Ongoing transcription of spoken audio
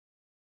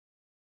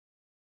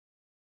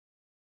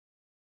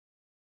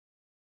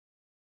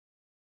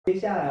接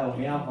下来我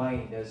们要欢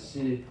迎的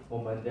是我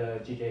们的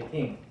GJ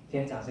Team，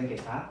 先掌声给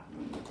他。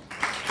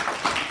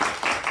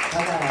他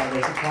带来的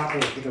是 Parti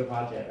这个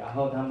project， 然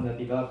后他们的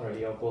developer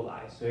也有过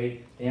来，所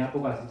以等一下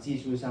不管是技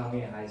术上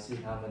面还是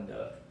他们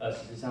的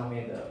实质上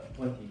面的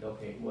问题都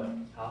可以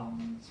问。好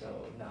 ，So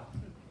now。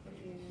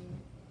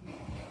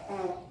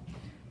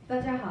大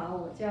家好，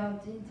我叫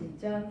金锦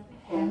珍，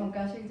很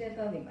高兴见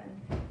到你们。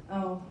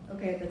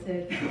Okay, that's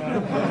it.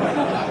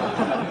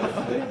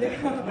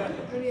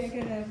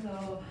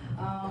 So,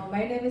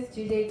 my name is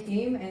GJ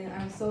Kim, and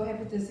I'm so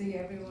happy to see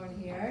everyone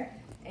here.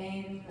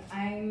 And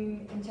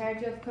I'm in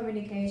charge of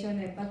communication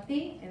at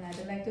Parti, and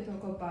I'd like to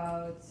talk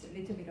about a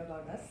little bit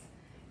about us.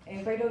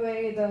 And by the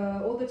way,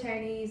 all the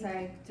Chinese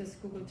I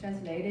just Google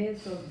translated,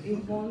 so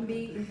it won't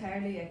be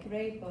entirely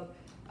accurate, but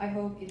I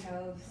hope it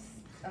helps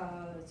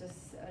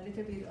just a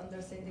little bit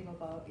understanding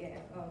about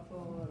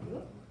for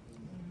you.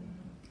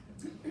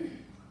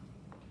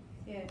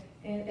 Yeah,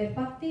 and at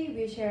Parti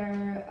we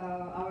share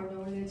our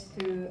knowledge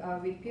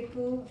with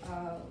people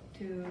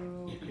to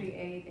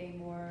create a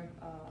more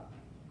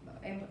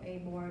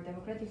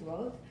democratic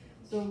world.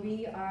 So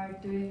we are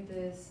doing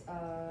this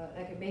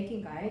like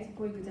making guides,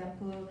 for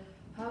example,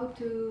 how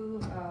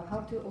to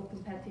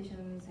open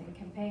petitions and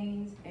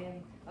campaigns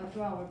and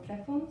through our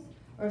platforms.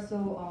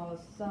 Also,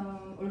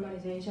 some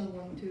organizations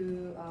want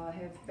to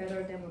have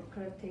better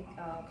democratic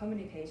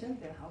communication.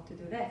 Then how to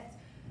do that?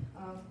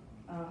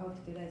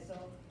 So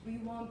we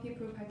want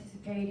people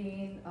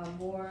participating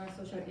more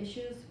social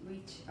issues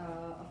which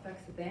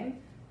affects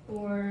them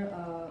or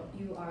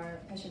you are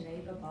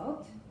passionate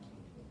about.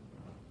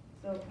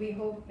 So we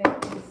hope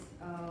that it's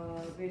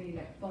really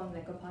like fun,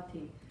 like a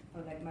party,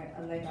 or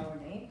like our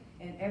name.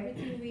 And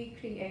everything we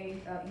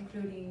create,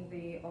 including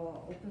the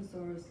open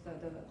source,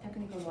 the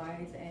technical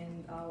wise,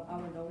 and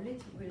our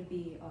knowledge will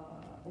be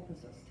open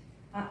sourced.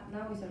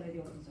 Now it's already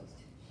open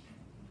sourced.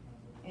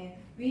 And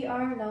we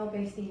are now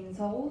based in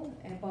Seoul,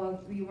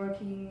 but we're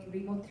working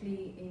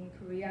remotely in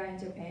Korea and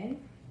Japan.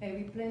 And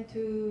we plan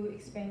to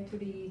expand to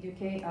the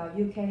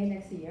UK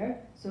next year.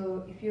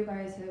 So if you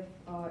guys have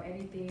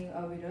anything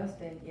with us,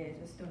 then yeah,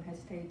 just don't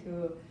hesitate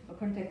to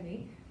contact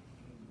me.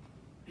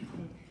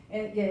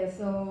 And yeah,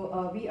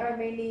 so we are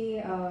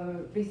mainly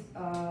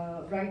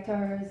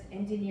writers,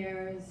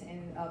 engineers,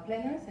 and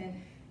planners. And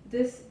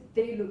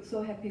they look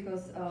so happy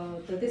because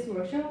this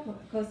workshop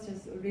because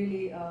just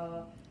really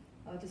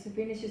just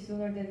finished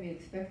sooner than we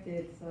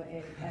expected. So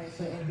and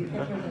we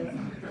captured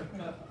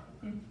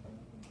this.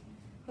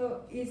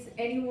 So is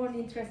anyone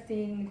interested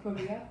in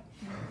Korea?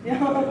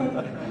 Yeah,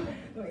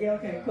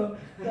 okay, cool.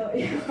 So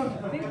yeah,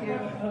 thank you.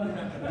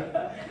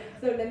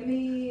 So let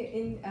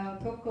me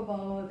talk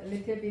about a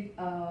little bit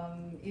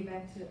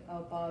event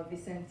about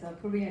recent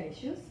Korean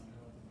issues.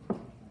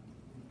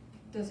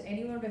 Does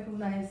anyone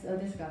recognize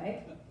this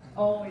guy?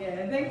 Oh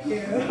yeah, thank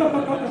you.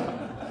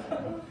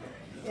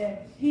 Yeah,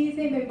 he's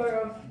a member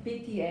of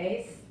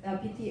BTS,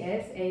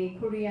 a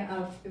Korean,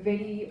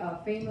 very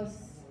famous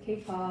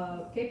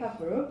K-pop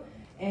group.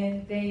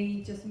 And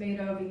they just made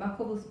a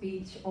remarkable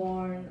speech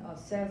on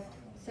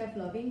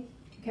self-loving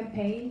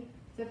campaign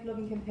at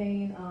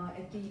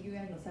the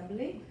UN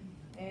Assembly.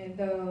 And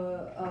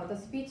the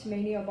speech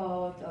mainly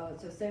about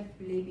just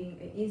self-believing,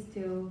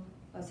 instill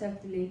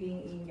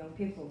self-believing in young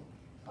people.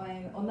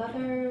 And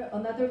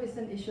another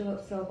recent issue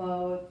is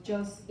about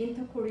just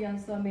Inter-Korean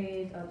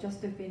Summit just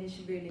to finish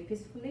really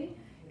peacefully.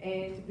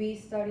 And we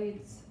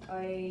started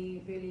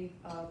a really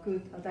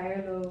good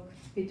dialogue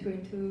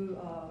between two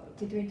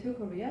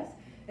Koreas.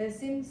 And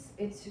since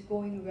it's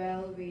going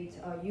well with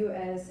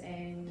US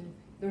and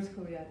North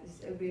Korea,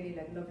 it's a really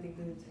like lovely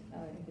mood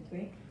in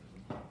between.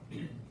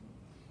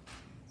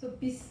 So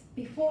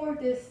before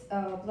this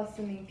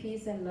blossoming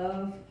peace and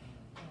love,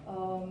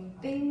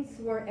 things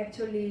were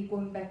actually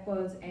going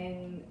backwards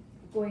and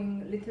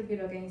going a little bit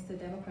against the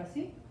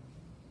democracy.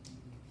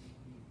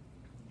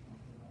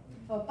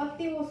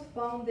 Parti was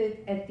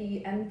founded at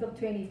the end of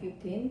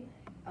 2015,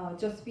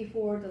 just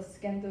before the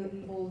scandal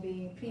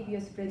involving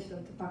previous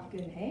President Park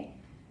Geun-hye.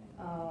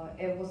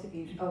 It was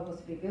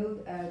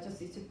revealed. Just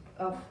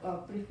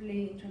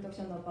briefly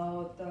introduction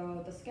about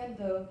the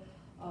scandal.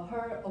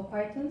 Her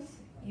acquaintance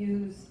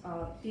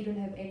didn't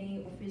have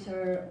any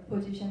official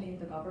position in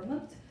the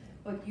government,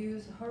 but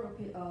used her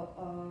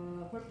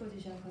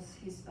position because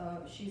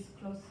she's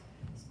close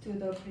to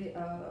the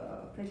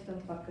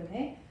President Park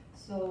Geun-hye.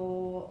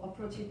 So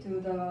approached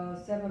to the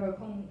several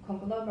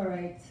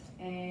conglomerates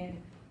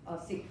and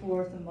seek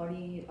for some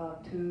money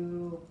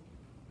to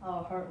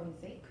her own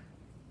sake.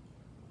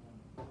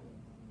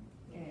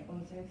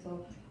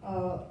 So,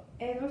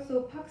 and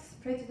also Park's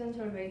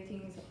presidential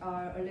ratings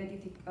are already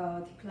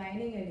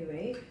declining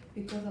anyway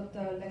because of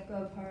the lack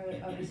of her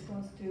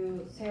response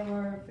to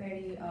several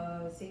ferry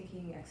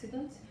sinking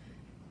accidents.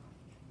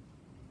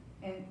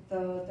 And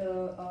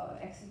the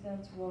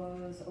accident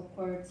was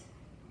occurred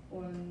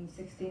on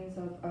 16th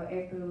of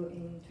April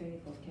in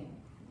 2014.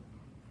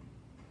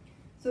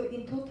 So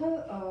in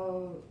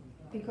total,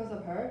 because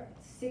of her,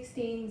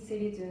 16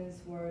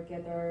 citizens were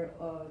gathered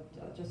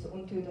just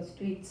onto the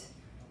streets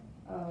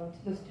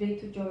to the street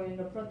to join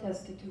the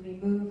protest to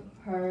remove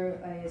her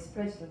as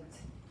president.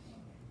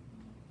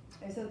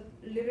 It's a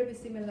little bit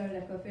similar,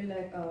 like I feel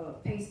like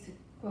paste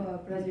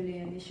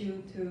Brazilian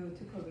issue to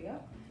Korea.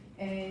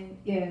 And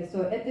yeah,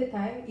 so at the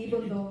time,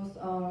 even those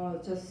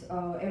just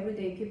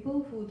everyday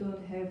people who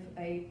don't have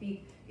a big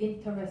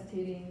interest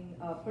in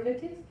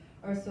politics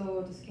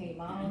also just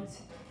came out,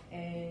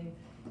 and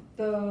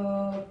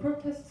the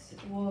protests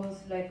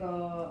was like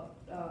a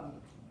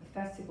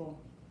festival.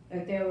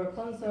 Like there were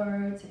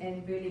concerts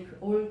and really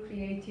all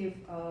creative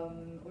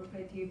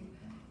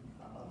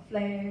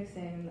flags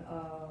and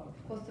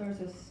posters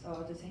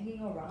just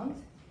hanging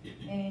around.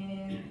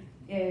 And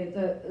yeah,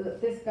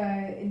 this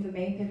guy in the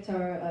main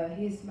picture,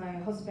 he's my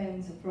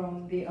husband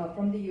from the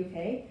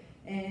UK,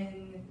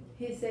 and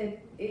he said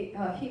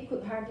he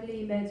could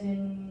hardly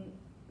imagine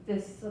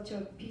this such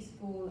a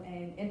peaceful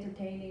and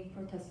entertaining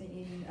protest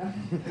in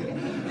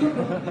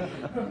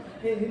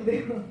in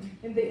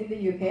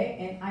the UK,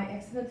 and I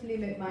accidentally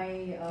met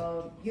my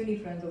uni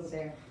friends over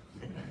there.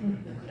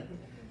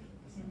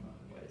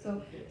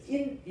 So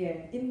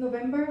in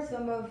November,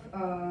 some of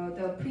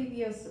the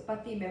previous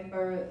Parti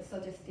members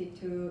suggested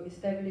to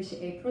establish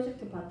a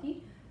project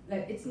party.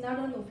 Like it's not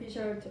an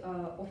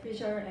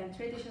official and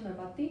traditional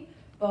party,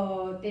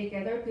 but they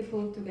gather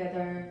people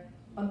together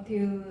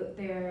until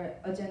their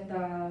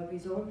agenda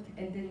resolved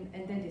and then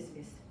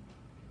dismissed.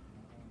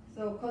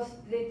 So, cause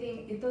they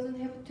think it doesn't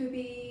have to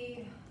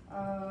be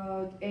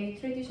a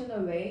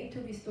traditional way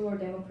to restore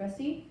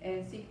democracy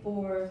and seek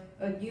for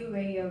a new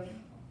way of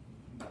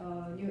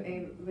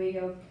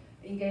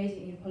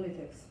engaging in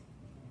politics.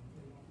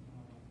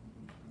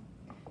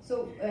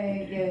 So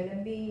yeah,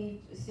 let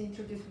me just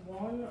introduce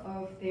one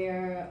of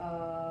their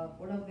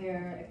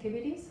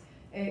activities.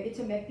 It's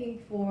a mapping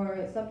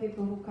for some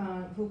people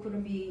who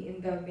couldn't be in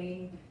the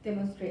main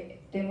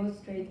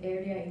demonstrate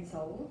area in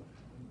Seoul.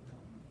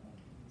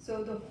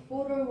 So the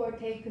photo were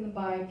taken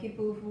by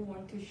people who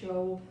want to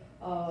show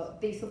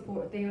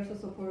they also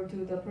support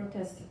to the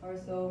protest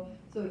also.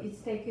 So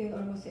it's taken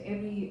almost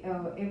every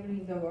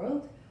in the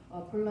world,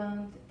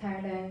 Poland,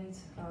 Thailand,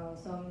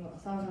 some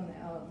South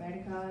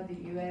America, the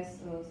US,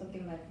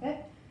 something like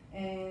that.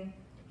 And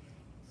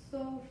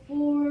so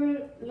for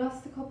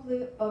last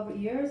couple of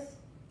years,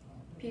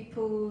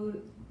 people,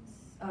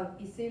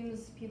 it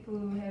seems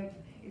people have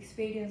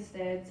experienced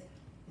that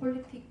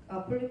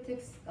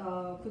politics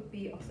could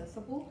be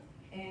accessible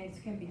and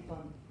it can be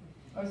fun.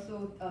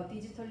 Also,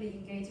 digitally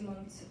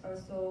engagement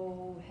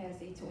also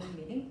has its own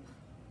meaning.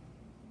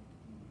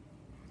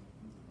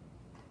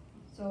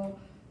 So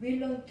we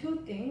learned two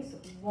things.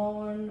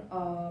 One,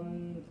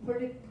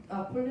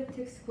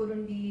 politics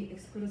couldn't be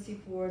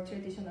exclusive for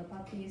traditional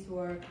parties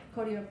or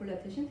career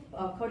politicians.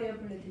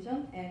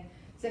 And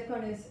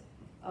second is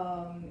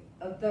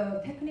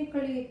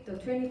technically the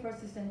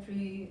 21st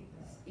century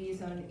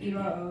is an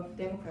era of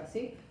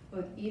democracy.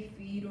 But if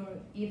we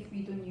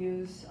don't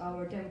use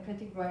our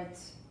democratic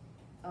rights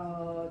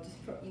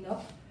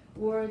enough,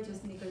 or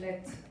just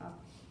neglect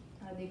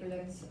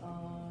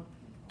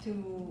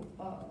to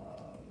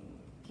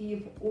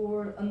give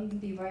or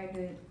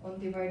undivided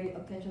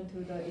attention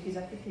to the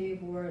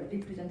executive or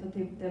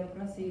representative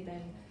democracy,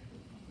 then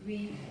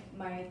we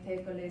might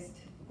take a list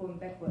going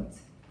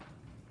backwards.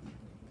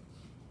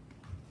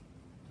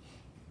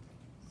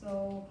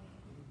 So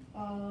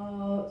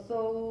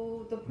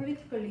the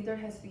political leader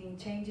has been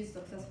changed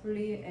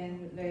successfully,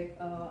 and like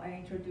I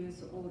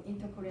introduced all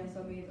inter-Korean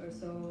summit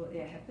also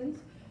it happens.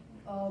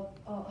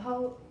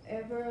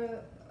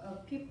 However,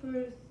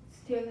 people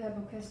still have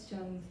a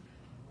question.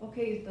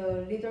 Okay,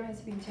 the leader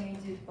has been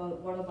changed,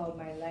 but what about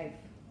my life?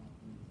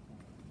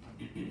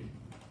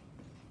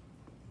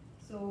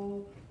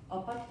 So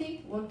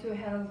Parti want to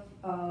help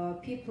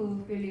people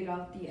figure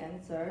out the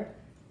answer.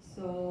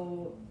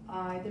 So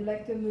I'd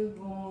like to move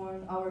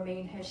on our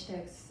main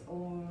hashtags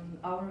on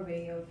our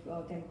way of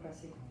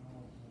democracy.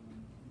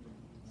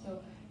 So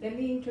let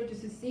me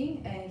introduce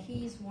Singh, and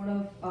he's one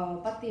of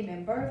Parti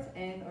members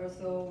and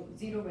also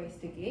Zero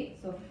Waste Gate.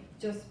 So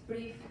just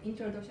brief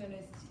introduction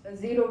is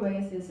Zero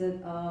Waste is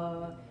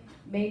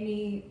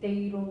mainly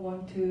they don't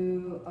want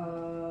to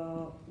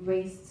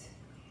waste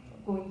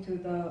going to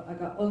the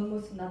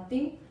almost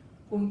nothing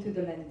going to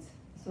the land.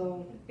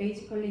 So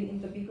basically in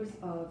the bigger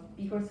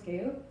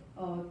scale,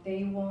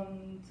 they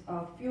want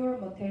fewer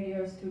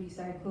materials to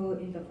recycle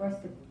in the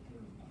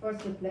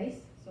first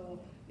place. So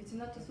it's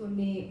not just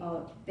only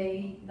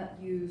they not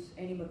use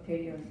any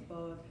materials,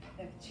 but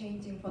like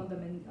changing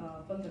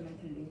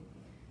fundamentally.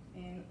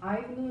 And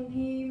I've known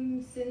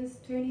him since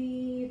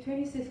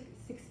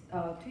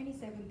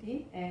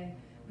 2017, and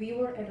we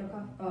were at a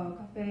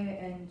cafe,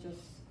 and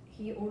just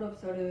he all of a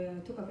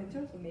sudden took a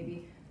picture, so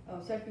maybe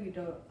selfie with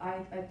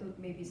I thought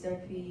maybe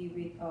selfie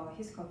with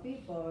his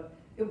coffee, but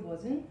it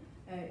wasn't.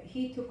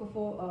 He took a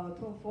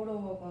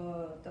photo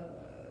of the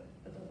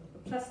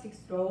plastic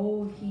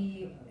straw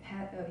he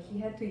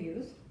had to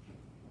use.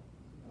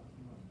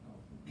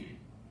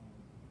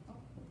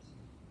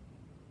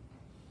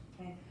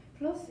 And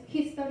plus,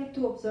 he started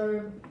to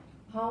observe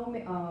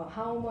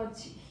how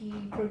much he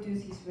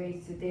produces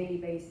waste on a daily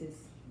basis.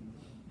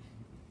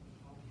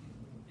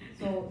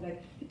 So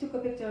like he took a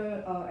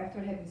picture after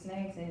having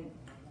snacks and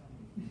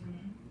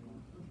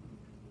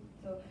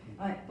so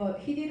but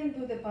he didn't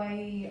do that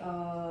by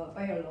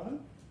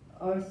alone.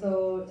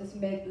 Also just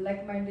met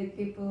like-minded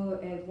people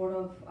at one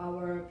of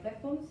our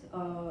platforms.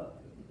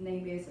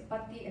 Name is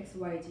Parti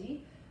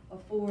XYG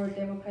for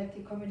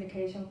democratic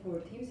communication for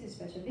teams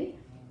especially.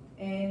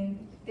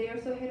 And they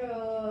also had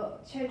a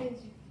challenge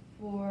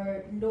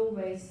for no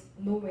waste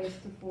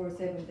for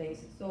 7 days.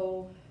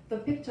 So the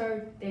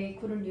picture, they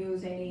couldn't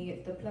use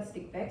the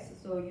plastic bags,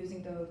 so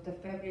using the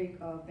fabric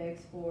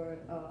bags for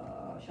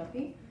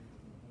shopping.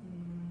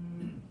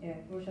 Yeah,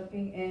 for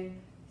shopping.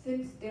 And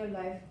since their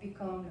life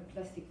become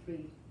plastic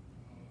free.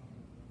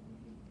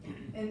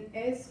 And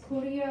as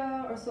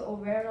Korea also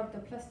aware of the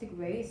plastic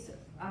waste,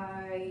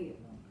 I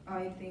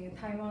think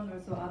Taiwan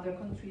also other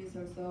countries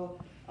also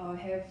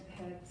have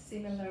had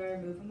similar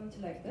movements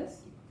like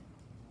this.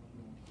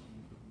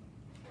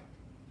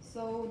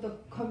 So the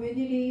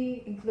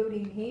community,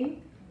 including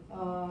him,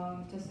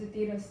 just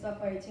didn't stop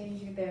by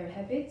changing their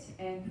habits,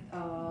 and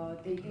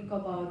they think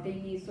about they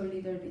need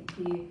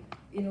solidarity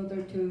in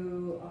order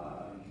to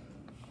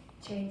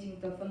changing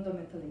the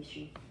fundamental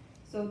issue.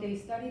 So they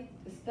started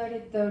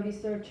the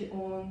research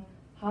on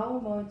how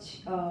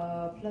much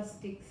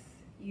plastics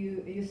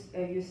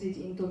usage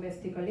in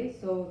domestically.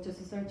 So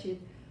just search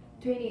it,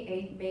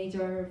 28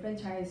 major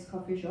franchise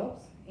coffee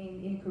shops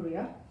in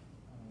Korea.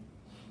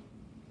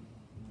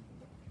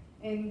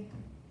 And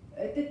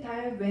at the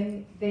time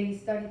when they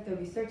started the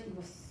research, it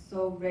was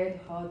so red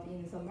hot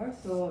in summer,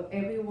 so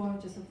everyone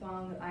just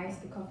found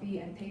iced coffee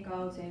and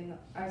takeouts, and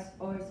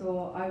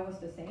also I was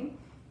the same.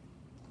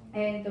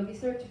 And the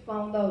research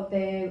found out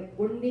that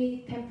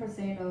only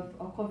 10%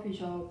 of coffee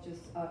shops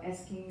just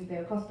asking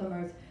their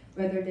customers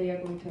whether they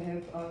are going to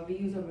have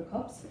reusable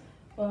cups,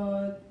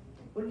 but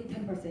only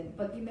 10%.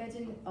 But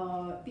imagine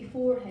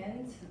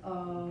beforehand,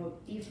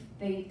 if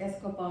they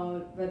ask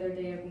about whether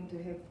they are going to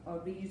have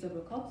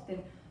reusable cups,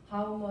 then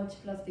how much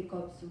plastic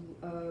cups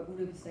would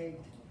have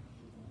saved.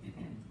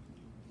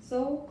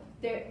 So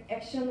their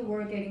action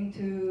were getting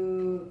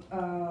to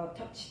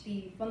touch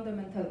the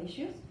fundamental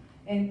issues,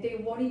 and they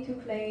wanted to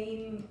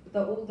claim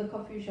all the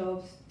coffee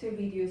shops to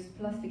reduce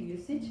plastic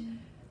usage,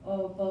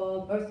 but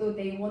also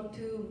they want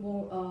to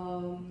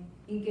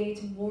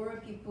engage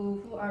more people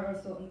who are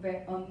also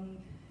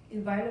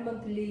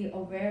environmentally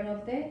aware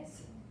of that,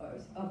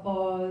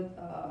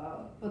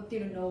 but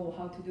didn't know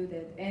how to do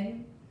that,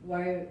 and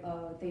while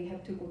they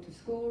have to go to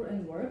school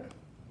and work.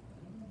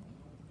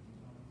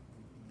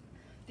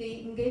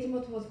 The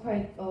engagement was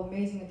quite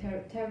amazing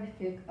and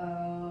terrific.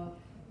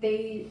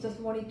 They just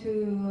wanted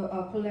to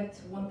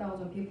collect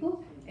 1,000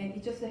 people, and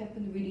it just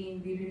happened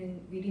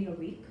within a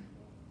week.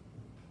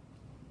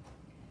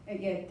 And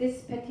yeah,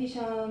 this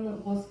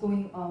petition was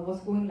going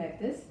like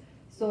this.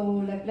 So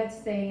like,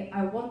 let's say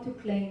I want to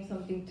claim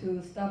something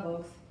to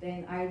Starbucks,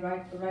 then I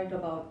write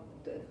about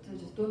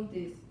just do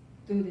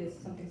this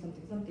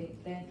something.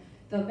 Then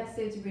the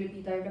message will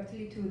be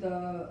directly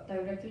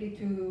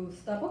to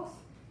Starbucks.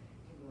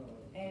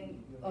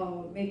 And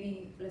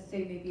maybe, let's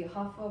say maybe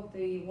half of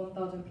the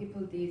 1,000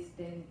 people this,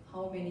 then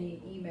how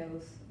many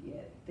emails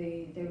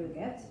they will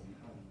get.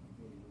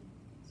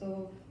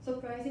 So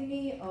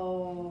surprisingly,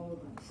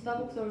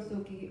 Starbucks also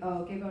gave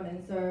an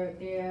answer.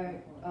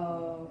 They're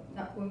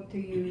not going to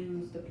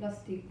use the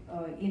plastic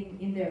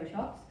in their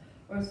shops.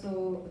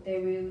 Also, they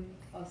will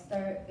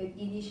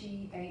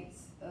initiate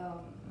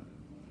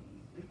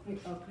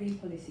green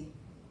policy.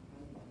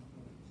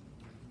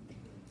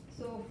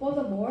 So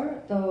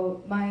furthermore,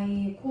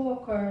 my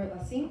coworker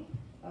Singh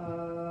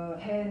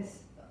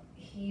has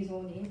his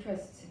own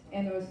interests,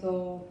 and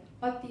also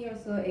Parti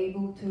also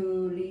able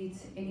to lead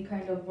any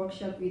kind of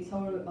workshop with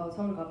Seoul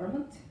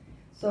government.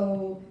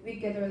 So we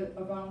gathered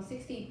around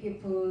 60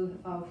 people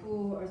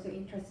who are also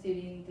interested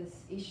in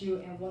this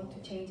issue and want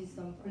to change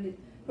some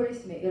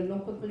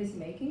local policy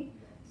making.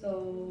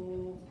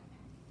 So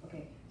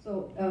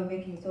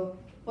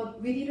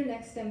but we didn't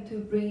ask them to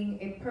bring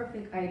a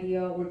perfect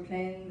idea or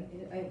plan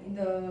in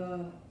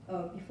the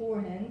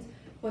beforehand,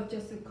 but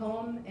just to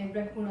come and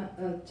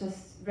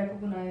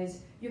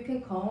recognize you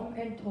can come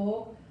and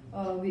talk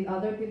with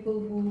other people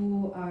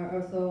who are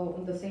also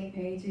on the same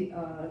page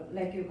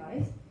like you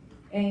guys.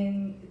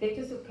 And they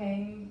just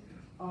came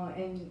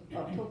and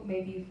talked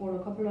maybe for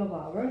a couple of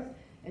hours.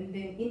 And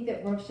then in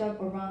that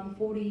workshop, around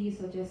 40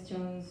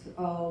 suggestions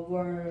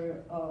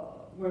were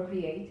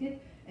created.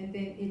 And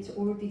then it's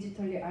all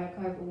digitally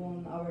archived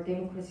on our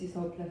Democracy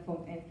Seoul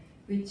platform, and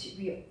which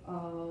we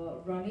are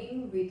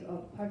running with a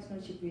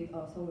partnership with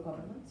Seoul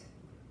government.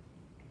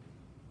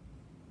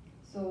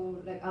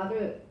 So like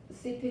other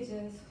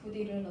citizens who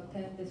didn't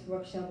attend this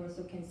workshop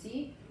also can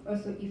see.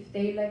 Also, if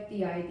they like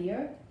the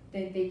idea,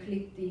 then they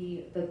click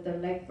the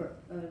like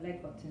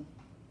button.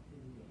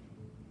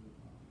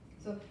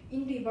 So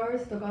in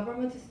reverse, the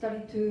government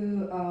started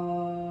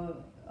to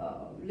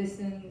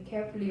listen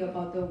carefully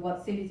about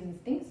what citizens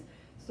think.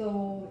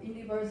 So in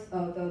reverse,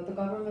 the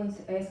government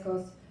ask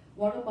us,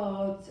 what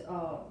about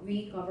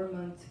we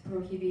government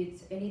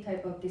prohibits any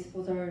type of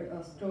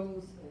disposal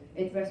straws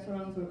at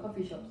restaurants or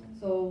coffee shops?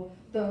 So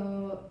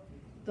the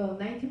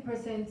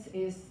 90%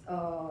 is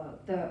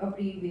the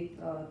agree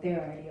with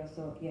their idea.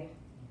 So yeah.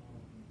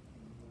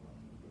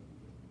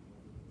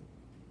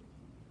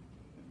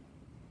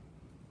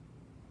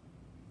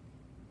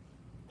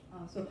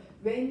 So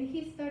when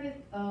he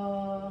started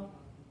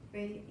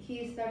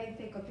to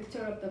take a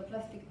picture of the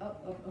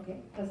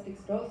plastic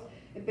straws,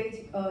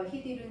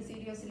 he didn't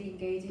seriously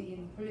engage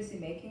in policy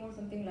making or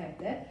something like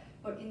that.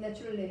 But it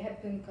naturally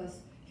happened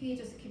because he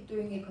just keep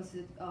doing it because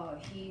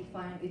he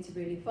find it's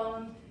really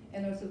fun,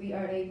 and also we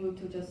are able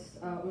to just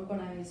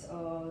organize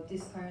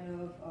this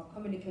kind of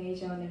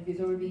communication and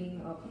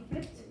resolving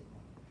conflict.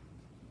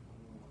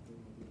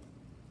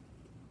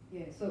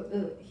 Yeah. So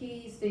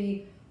he is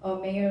the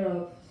mayor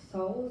of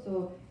Seoul.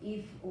 So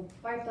if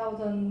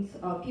 5,000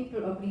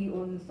 people agree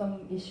on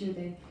some issue,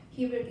 then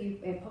he will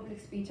give a public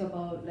speech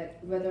about like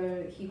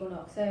whether he gonna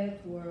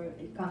accept or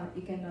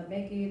he cannot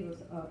make it.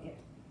 Or, yeah.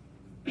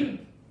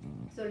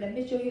 So let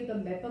me show you the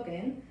map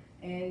again,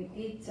 and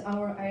it's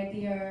our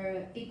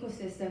ideal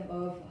ecosystem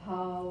of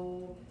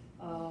how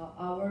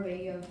our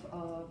way of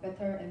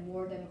better and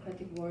more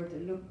democratic world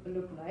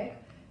look like.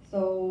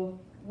 So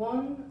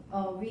one,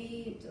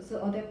 we just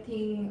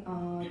adapting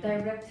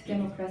direct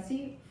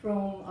democracy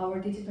from our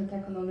digital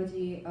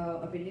technology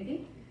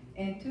ability,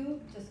 and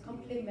two, just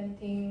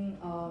complementing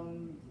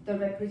the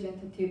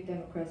representative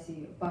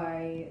democracy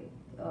by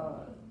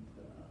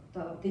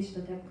the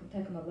digital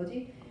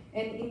technology.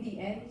 And in the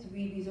end,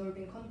 we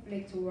resolving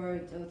conflict or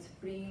just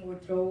bring or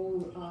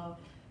draw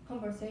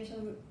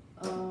conversation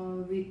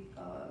with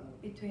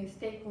between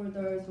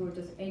stakeholders or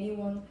just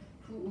anyone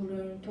who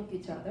wouldn't talk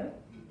each other.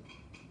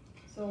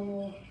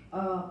 So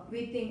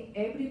we think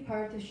every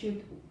part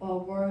should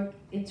work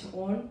its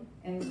own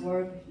and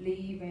work,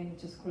 live, and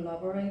just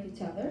collaborate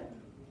each other.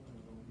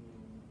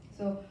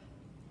 So,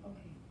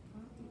 okay.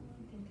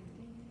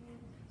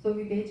 So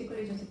we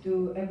basically just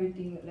do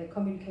everything like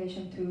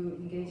communication to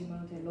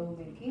engagement and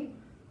lawmaking.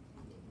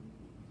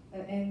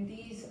 And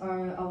these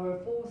are our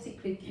 4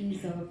 secret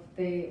keys of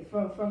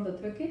from the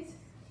toolkit.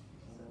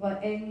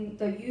 And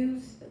the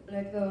use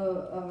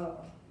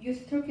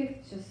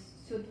toolkit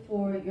just suit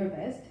for your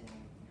best.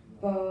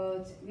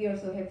 But we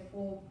also have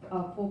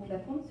four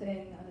platforms,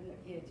 and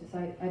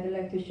I'd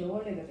like to show a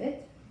little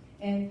bit.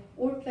 And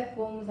all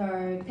platforms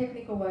are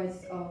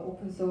technical-wise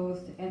open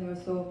sourced, and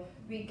also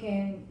we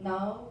can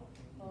now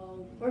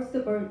first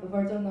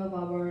version of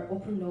our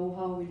open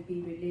know-how will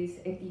be released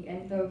at the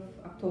end of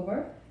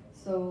October.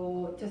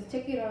 So just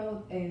check it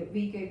out.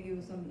 We gave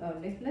you some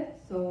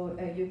leaflets, so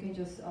you can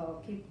just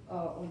keep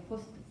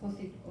post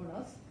it on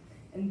us,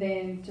 and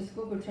then just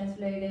Google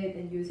Translate it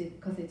and use it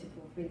because it's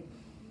for free.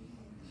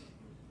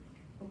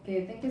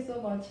 Okay, thank you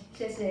so much.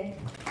 谢谢。